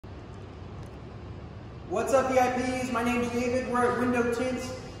What's up, VIPs? My name's David. We're at Window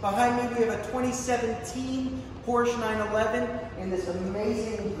Tints. Behind me, we have a 2017 Porsche 911 in this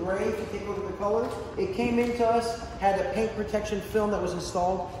amazing gray. If you take a look at the color, it came into us, had a paint protection film that was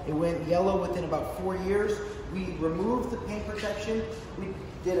installed. It went yellow within about 4 years. We removed the paint protection. We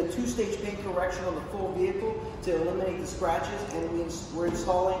did a 2-stage paint correction on the full vehicle to eliminate the scratches, and we're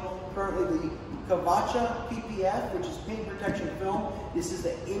installing currently the KAVACA PPF, which is paint protection film. This is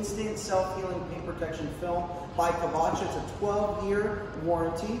the instant self-healing paint protection film by KAVACA. It's a 12-year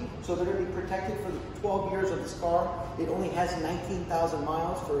warranty, so they're going to be protected for the 12 years of this car. It only has 19,000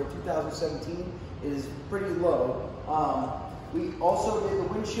 miles for a 2017. It is pretty low. We also did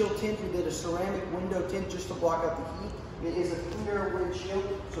the windshield tint. We did a ceramic window tint just to block out the heat. It is a clear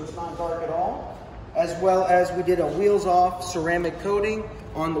windshield, so it's not dark at all. As well as we did a wheels off ceramic coating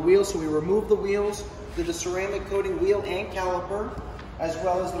on the wheels. So we removed the wheels, did a ceramic coating wheel and caliper, as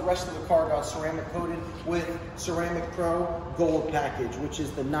well as the rest of the car got ceramic coated with Ceramic Pro Gold package, which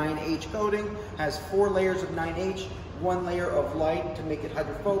is the 9H coating. Has 4 layers of 9H, 1 layer of light to make it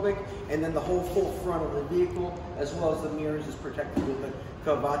hydrophobic, and then the whole full front of the vehicle, as well as the mirrors, is protected with the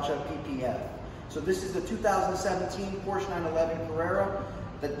KAVACA PPF. So this is the 2017 Porsche 911 Carrera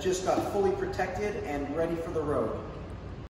that just got fully protected and ready for the road.